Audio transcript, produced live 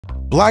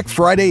Black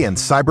Friday and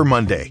Cyber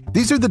Monday.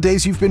 These are the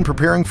days you've been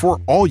preparing for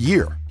all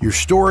year. Your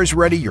store is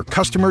ready, your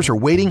customers are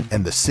waiting,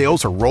 and the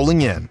sales are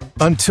rolling in.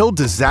 Until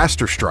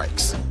disaster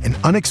strikes. An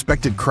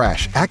unexpected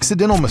crash,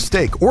 accidental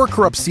mistake, or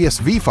corrupt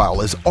CSV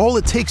file is all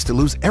it takes to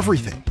lose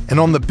everything. And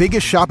on the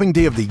biggest shopping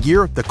day of the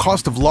year, the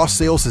cost of lost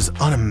sales is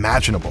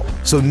unimaginable.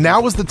 So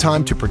now is the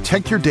time to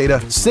protect your data,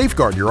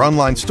 safeguard your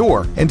online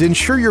store, and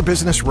ensure your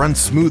business runs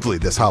smoothly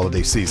this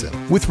holiday season.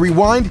 With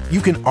Rewind,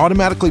 you can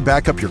automatically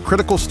back up your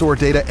critical store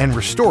data and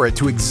restore it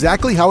to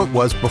exactly how it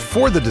was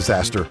before the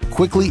disaster,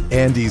 quickly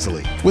and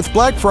easily. With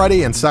Black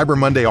Friday and Cyber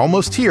Monday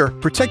almost here,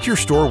 protect your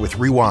store with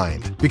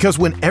Rewind. Because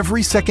when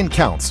every second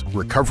counts,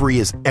 recovery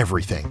is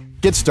everything.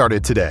 Get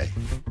started today.